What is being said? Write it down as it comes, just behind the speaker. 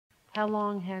How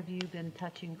long have you been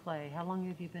touching clay? How long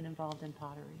have you been involved in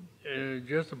pottery?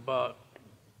 Just about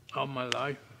all my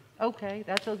life. Okay,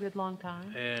 that's a good long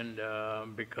time. And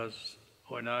because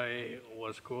when I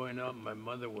was growing up, my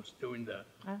mother was doing that.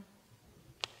 Ah.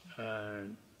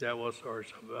 And that was our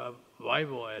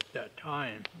survival at that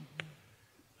time.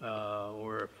 We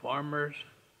were farmers.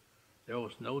 There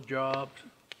was no jobs.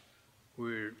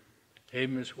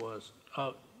 Amos was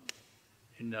out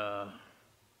in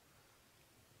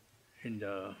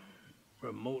the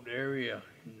remote area.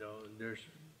 There's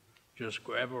just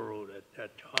gravel road at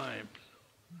that time.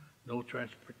 No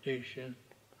transportation.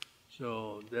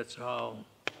 So that's how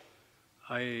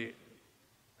I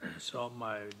saw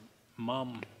my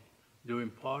mom doing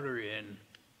pottery,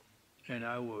 and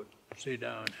I would sit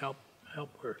down and help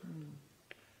her.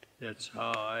 That's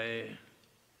how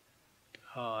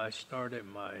I started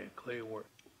my clay work.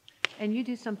 And you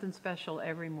do something special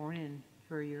every morning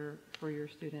for your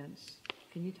students.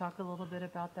 Can you talk a little bit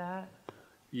about that?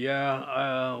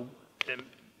 Yeah, and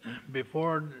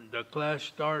before the class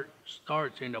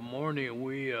starts in the morning,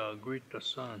 we greet the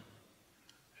sun,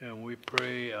 and we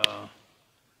pray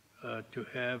to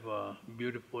have a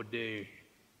beautiful day.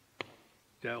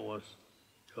 That was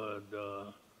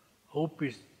the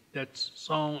Hopi. That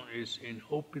song is in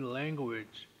Hopi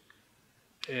language,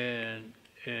 and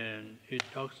it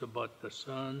talks about the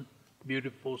sun,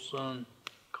 beautiful sun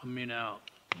coming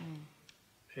out,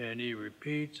 and he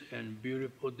repeats, "And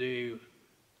beautiful day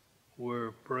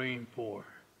we're praying for."